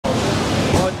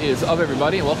is up,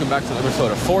 everybody, and welcome back to another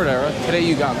episode of Ford Era. Today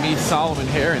you got me, Solomon,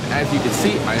 here, and as you can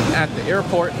see, I am at the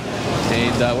airport,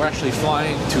 and we're actually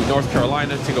flying to North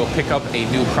Carolina to go pick up a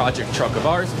new project truck of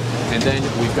ours, and then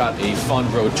we've got a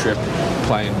fun road trip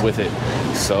planned with it.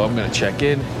 So I'm gonna check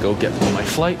in, go get on my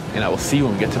flight, and I will see you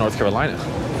when we get to North Carolina.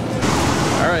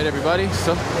 All right, everybody,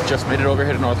 so just made it over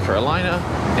here to North Carolina,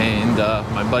 and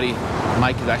my buddy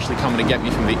Mike is actually coming to get me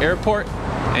from the airport,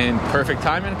 and perfect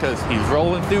timing because he's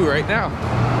rolling through right now.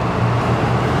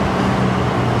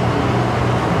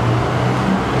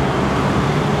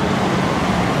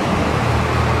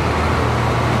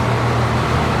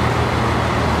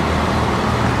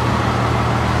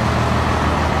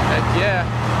 Heck yeah.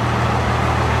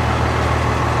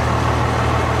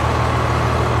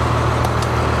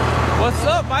 What's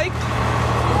up, Mike?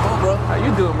 What's up, bro? How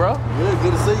you doing, bro?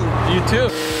 Good to see you. You too.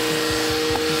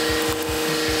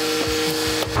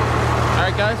 All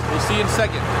right, guys, we'll see you in a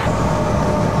second.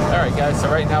 All right, guys, so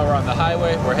right now we're on the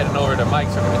highway. We're heading over to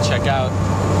Mike's. We're gonna check out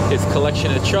his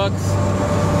collection of trucks,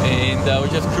 and we're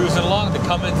just cruising along. The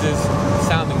Cummins is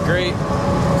sounding great.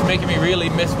 It's making me really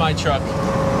miss my truck,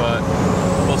 but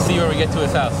we'll see when we get to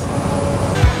his house.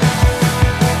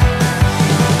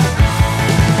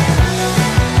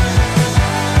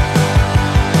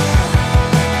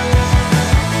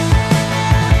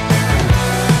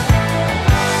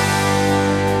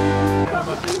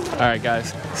 All right,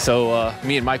 guys, so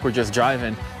me and Mike were just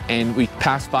driving, and we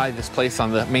passed by this place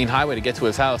on the main highway to get to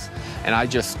his house, and I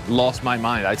just lost my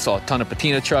mind. I saw a ton of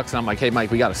patina trucks, and I'm like, hey,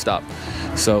 Mike, we gotta stop.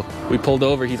 So we pulled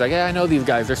over. He's like, yeah, I know these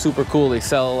guys. They're super cool. They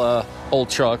sell old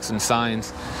trucks and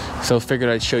signs. So figured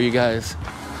I'd show you guys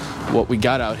what we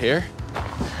got out here.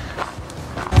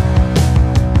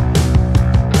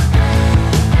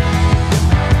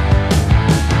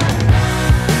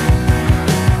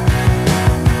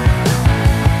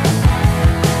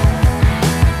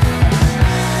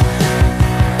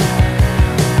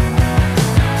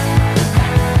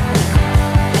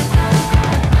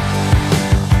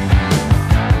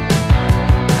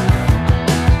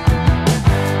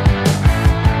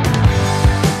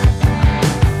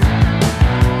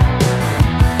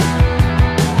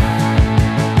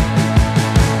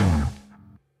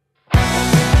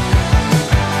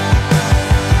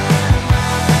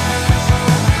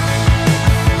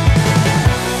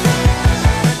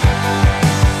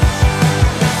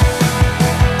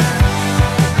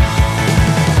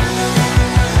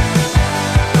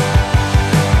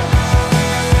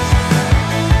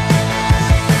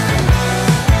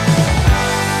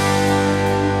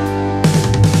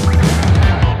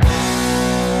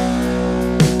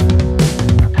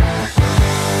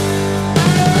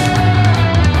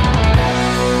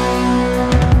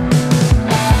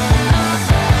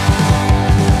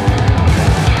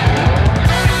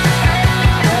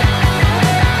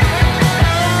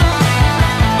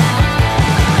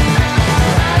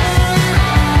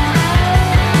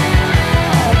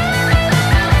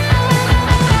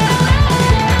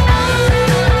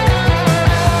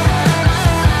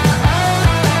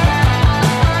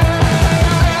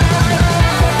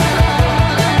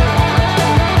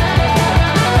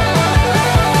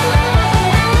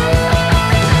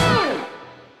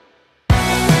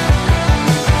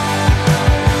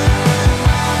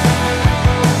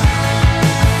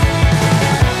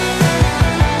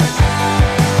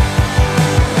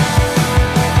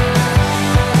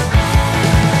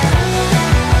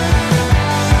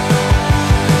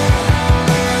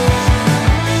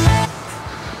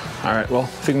 All right, well, I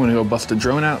think I'm gonna go bust the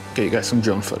drone out, get you guys some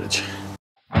drone footage.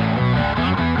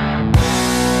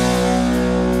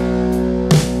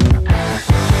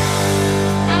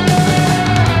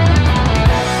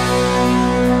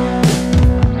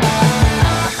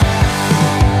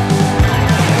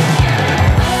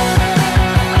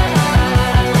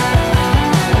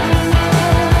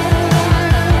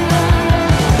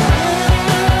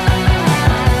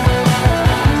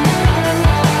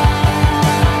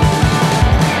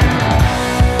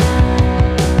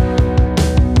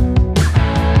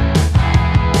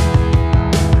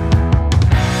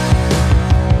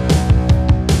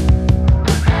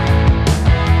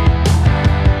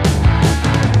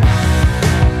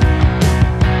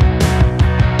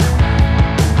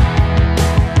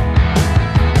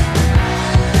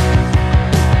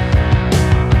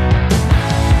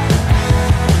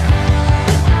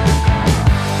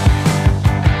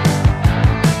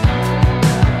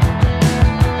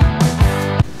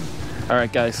 All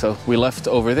right, guys, so we left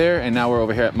over there, and now we're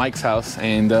over here at Mike's house,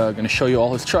 and gonna show you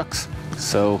all his trucks.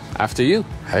 So after you.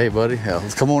 Hey, buddy,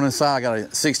 let's come on inside. I got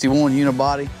a 61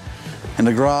 unibody in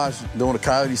the garage doing a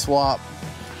coyote swap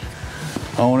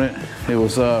on it. It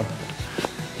was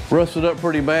Rusted up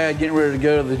pretty bad, getting ready to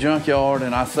go to the junkyard,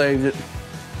 and I saved it.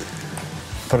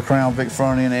 Put a Crown Vic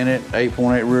front end in it,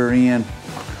 8.8 rear end,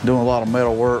 doing a lot of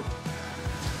metal work.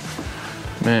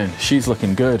 Man, she's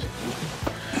looking good.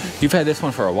 You've had this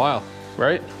one for a while,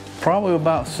 right? Probably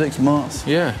about 6 months.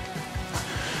 Yeah.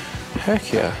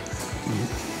 Heck yeah.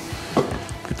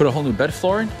 You put a whole new bed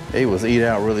flooring? It was eat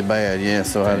out really bad, yeah,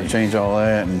 so I had to change all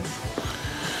that. And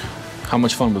how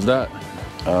much fun was that?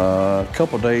 A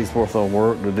couple days worth of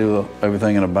work to do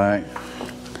everything in the back.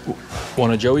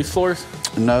 One of Joey's floors?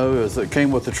 No, it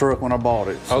came with the truck when I bought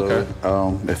it. So, okay.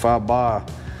 If I buy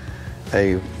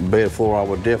a bed floor, I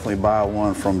would definitely buy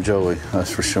one from Joey,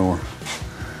 that's for sure.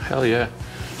 Hell yeah.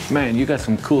 Man, you got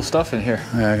some cool stuff in here.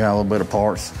 Yeah, I got a little bit of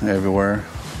parts everywhere.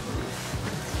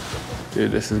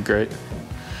 Dude, this is great.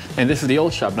 And this is the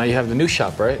old shop. Now you have the new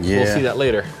shop, right? Yeah. We'll see that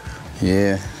later.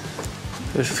 Yeah.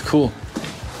 This is cool.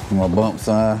 My bump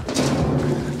side.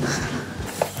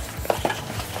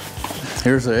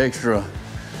 Here's the extra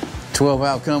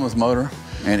 12-valve Cummins motor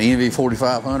and EV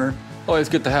 4500. Always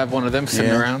good to have one of them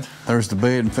sitting around. There's the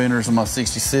bed and fenders of my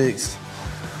 66.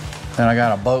 And I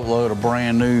got a boatload of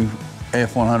brand new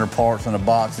F100 parts in the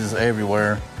boxes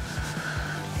everywhere.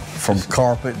 From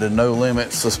carpet to no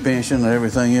limit suspension and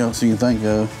everything else you can think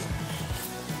of.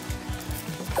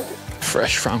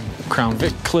 Fresh from Crown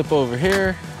Vic clip over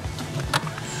here.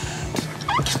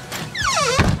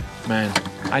 Man,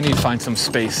 I need to find some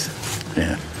space.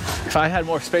 Yeah. If I had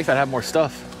more space, I'd have more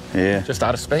stuff. Yeah. Just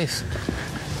out of space.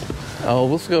 Oh,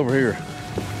 let's go over here.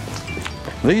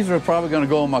 These are probably going to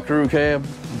go on my crew cab,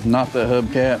 not the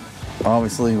hubcap,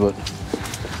 obviously, but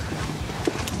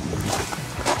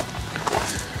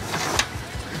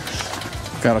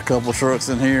got a couple trucks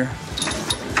in here.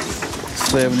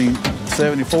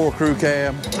 74 crew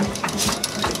cab.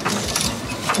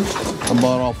 I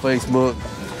bought off Facebook.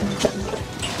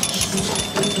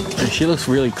 She looks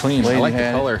really clean. I like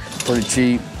the color. Pretty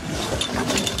cheap.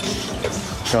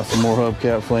 Got some more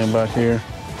hubcaps laying back here.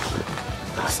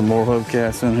 Some more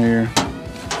hubcaps in here.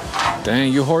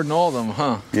 Dang, you hoarding all of them,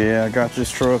 huh? Yeah, I got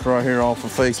this truck right here off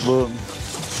of Facebook.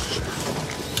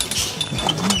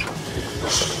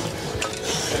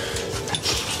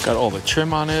 Got all the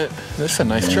trim on it. This is a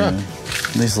nice truck.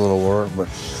 Needs a little work, but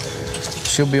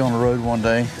she'll be on the road one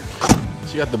day.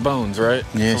 She got the bones, right?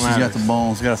 Yeah, she's got the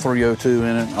bones. Got a 302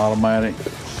 in it, automatic.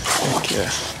 Heck yeah.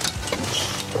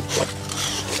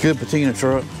 Good patina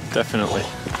truck. Definitely.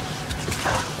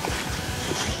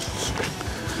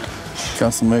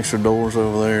 Got some extra doors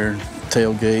over there,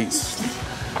 tailgates.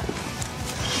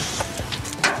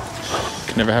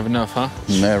 Can never have enough, huh?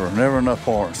 Never enough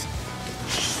parts.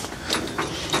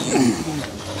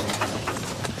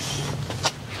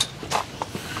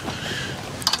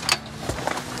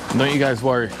 Don't you guys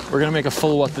worry. We're gonna make a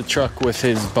full what the truck with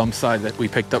his bump side that we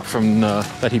picked up from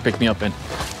that he picked me up in.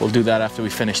 We'll do that after we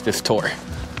finish this tour.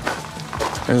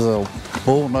 There's a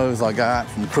bull nose I got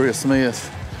from Chris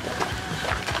Smith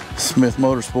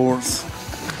Motorsports.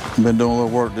 Been doing a little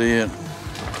work to it.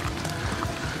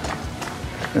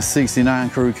 A 69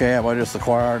 crew cab I just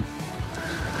acquired.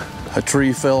 A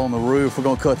tree fell on the roof. We're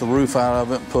gonna cut the roof out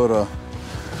of it and put a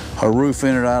roof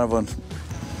in it out of a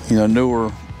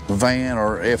newer van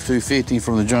or F-250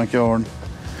 from the junkyard.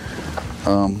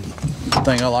 The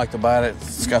thing I liked about it,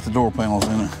 it's got the door panels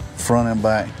in it, front and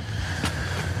back.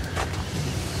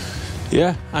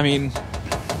 Yeah, I mean,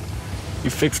 you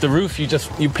fix the roof, you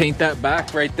paint that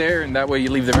back right there, and that way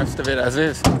you leave the rest of it as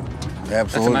is. Absolutely.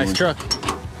 That's a nice truck.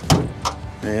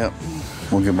 Yep,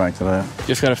 we'll get back to that.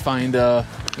 Just gotta find a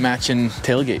matching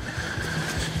tailgate.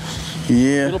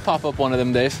 Yeah. It'll pop up one of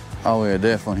them days. Oh yeah,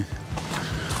 definitely.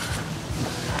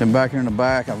 Then back here in the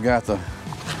back, I've got the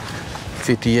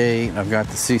 58, I've got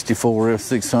the 64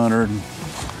 F600,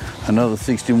 another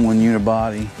 61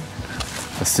 unibody,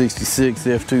 a 66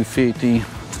 F250,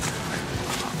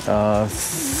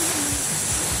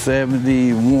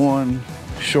 71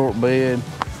 short bed,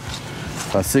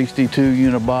 a 62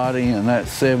 unibody, and that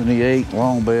 78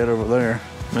 long bed over there.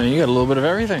 Man, you got a little bit of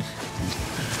everything.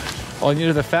 All you need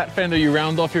is a fat fender, you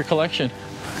round off your collection.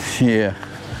 Yeah,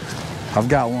 I've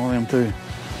got one of them too.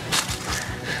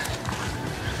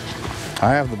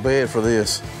 I have the bed for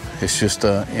this. It's just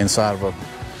inside of a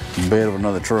bed of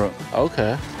another truck.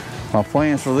 Okay. My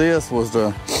plans for this was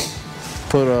to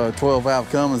put a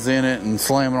 12-valve Cummins in it and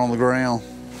slam it on the ground.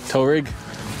 Tow rig?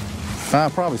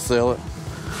 I'd probably sell it.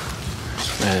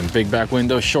 Man, big back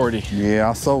window, shorty. Yeah,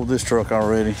 I sold this truck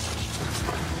already.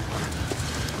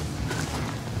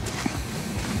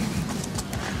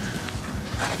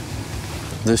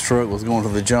 This truck was going to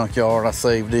the junkyard. I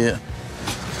saved it.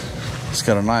 It's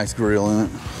got a nice grill in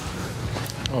it.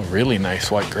 Oh, really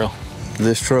nice white grill.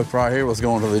 This truck right here was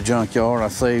going to the junkyard. I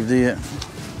saved it.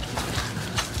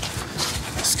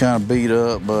 It's kind of beat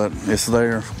up, but it's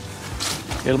there.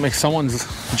 It'll make someone's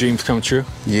dreams come true.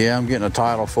 Yeah, I'm getting a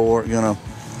title for it. Gonna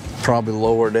probably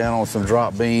lower it down on some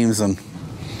drop beams and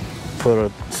put a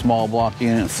small block in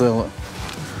it and sell it.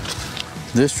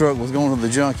 This truck was going to the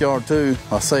junkyard too.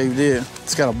 I saved it.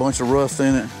 It's got a bunch of rust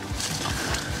in it,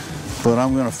 but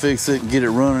I'm gonna fix it and get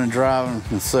it running and driving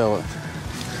and sell it.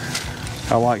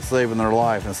 I like saving their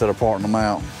life instead of parting them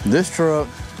out. This truck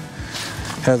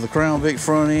has a Crown Vic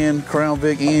front end, Crown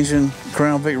Vic engine,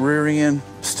 Crown Vic rear end,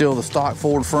 still the stock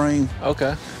Ford frame.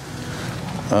 Okay.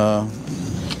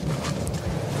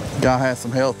 Guy had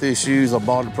some health issues. I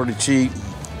bought it pretty cheap.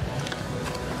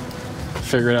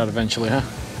 Figure it out eventually, huh?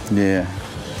 Yeah.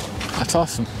 That's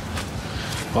awesome.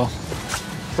 Well,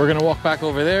 we're gonna walk back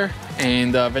over there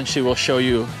and eventually we'll show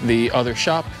you the other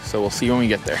shop. So we'll see you when we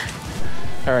get there.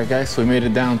 All right, guys, so we made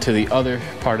it down to the other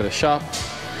part of the shop.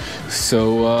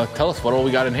 So tell us, what all we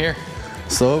got in here?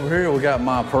 So over here we got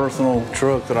my personal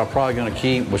truck that I'm probably gonna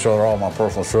keep, which are all my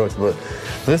personal trucks, but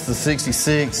this is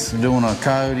 66, doing a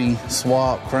Coyote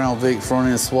swap, Crown Vic front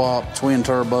end swap, twin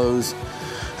turbos.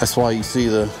 That's why you see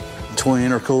the twin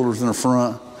intercoolers in the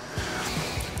front.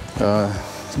 Got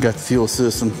the fuel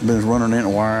system, been running it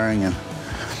and wiring, and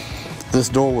this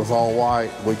door was all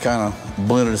white. We kind of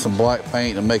blended some black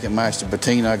paint to make it match the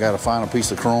patina. I got to find a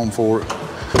piece of chrome for it.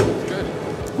 Good.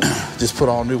 Just put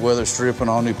all new weather stripping,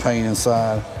 all new paint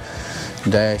inside,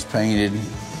 dash painted.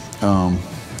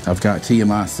 I've got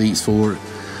TMI seats for it.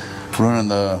 Running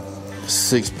the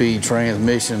 6-speed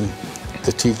transmission,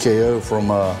 the TKO from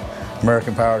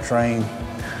American Powertrain.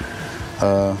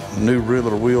 New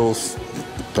Riddler wheels,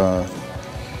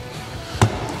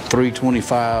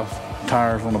 325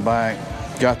 tires on the back.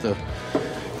 Got the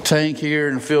tank here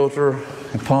and filter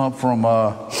and pump from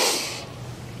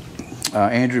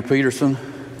Andrew Peterson,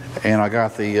 and I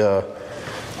got the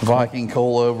Viking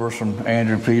coilovers from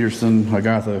Andrew Peterson. I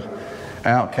got the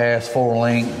Outcast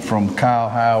 4-link from Kyle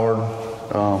Howard.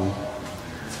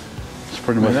 It's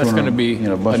pretty much that's going to be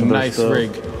a bunch of nice stuff.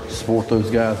 rig. Support those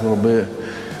guys a little bit.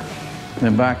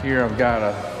 And back here I've got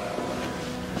a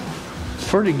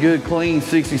pretty good clean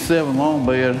 67 long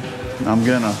bed. I'm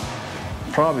gonna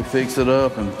probably fix it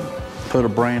up and put a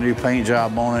brand new paint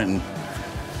job on it and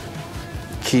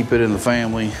keep it in the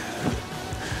family.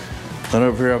 Then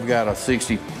over here I've got a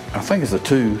 60, I think it's a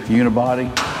 2 unibody.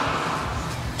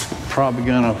 Probably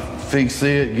gonna fix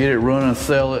it, get it running,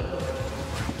 sell it.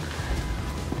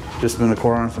 Just been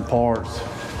acquiring some parts.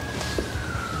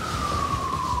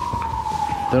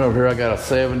 Then over here I got a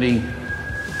 70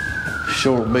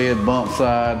 short bed bump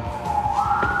side.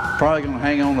 Probably gonna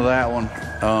hang on to that one.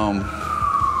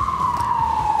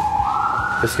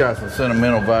 It's got some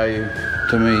sentimental value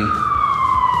to me.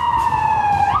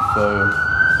 So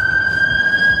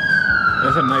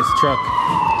That's a nice truck.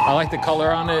 I like the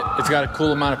color on it. It's got a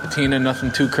cool amount of patina,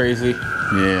 nothing too crazy.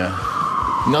 yeah.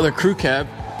 Another crew cab.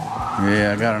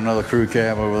 Yeah, I got another crew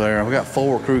cab over there. I've got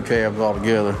 4 crew cabs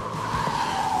altogether.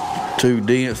 2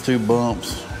 dents, 2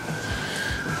 bumps.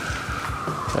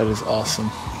 That is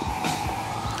awesome.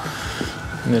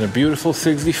 And then a beautiful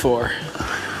 64.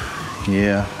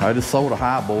 Yeah, I just sold a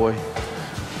high boy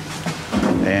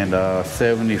and a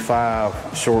 75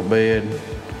 short bed,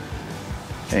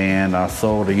 and I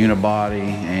sold a unibody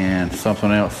and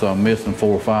something else. So I'm missing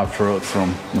 4 or 5 trucks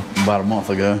from about a month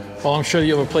ago. Well, I'm sure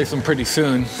you'll replace them pretty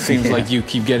soon. Seems like you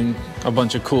keep getting a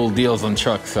bunch of cool deals on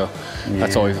trucks, so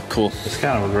that's always cool. It's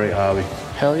kind of a great hobby.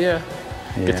 Hell yeah.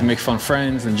 Get to make fun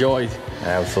friends, enjoy.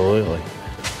 Absolutely.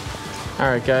 All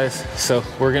right, guys, so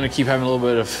we're gonna keep having a little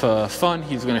bit of fun.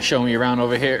 He's gonna show me around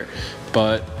over here,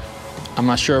 but I'm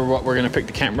not sure what we're gonna pick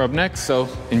the camera up next, so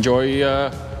enjoy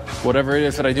whatever it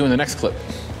is that I do in the next clip.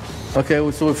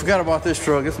 Okay, so we forgot about this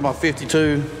truck. It's my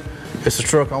 52. It's a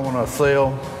truck I want to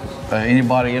sell.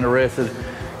 Anybody interested,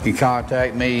 you can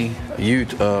contact me.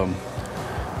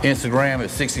 Instagram at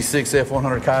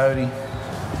 66F100 Coyote.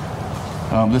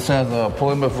 This has a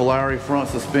Plymouth Valari front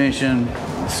suspension.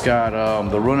 It's got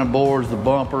the running boards, the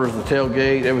bumpers, the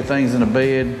tailgate, everything's in the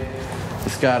bed.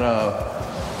 It's got a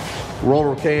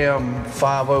roller cam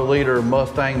 5.0 liter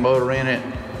Mustang motor in it,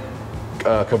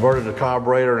 converted to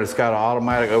carburetor, and it's got an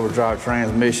automatic overdrive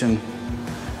transmission.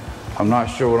 I'm not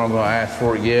sure what I'm going to ask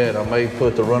for it yet. I may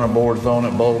put the running boards on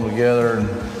it, bolt them together, and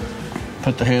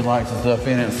put the headlights and stuff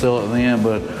in it and sell it then,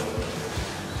 but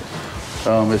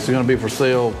it's going to be for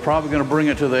sale. Probably going to bring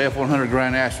it to the F100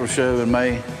 Grand National Show in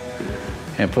May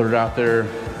and put it out there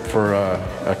for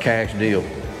a cash deal.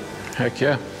 Heck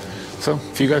yeah. So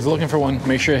if you guys are looking for one,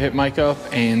 make sure to hit Mike up,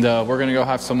 and we're gonna go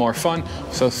have some more fun.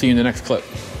 So see you in the next clip.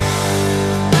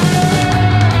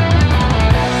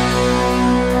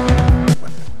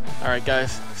 All right,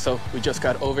 guys, so we just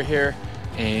got over here,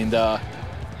 and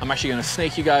I'm actually gonna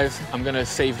snake you guys. I'm gonna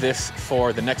save this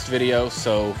for the next video.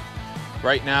 So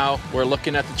right now we're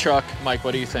looking at the truck. Mike,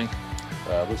 what do you think?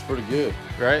 Looks pretty good.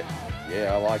 Right?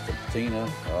 Yeah, I like the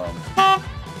patina.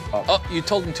 Oh, you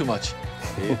told him too much.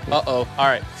 Uh-oh. All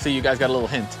right, see, you guys got a little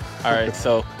hint. All right,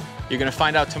 so you're gonna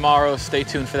find out tomorrow. Stay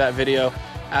tuned for that video.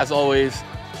 As always,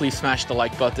 please smash the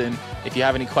like button. If you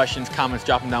have any questions, comments,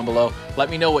 drop them down below. Let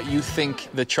me know what you think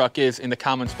the truck is in the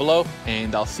comments below,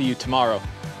 and I'll see you tomorrow.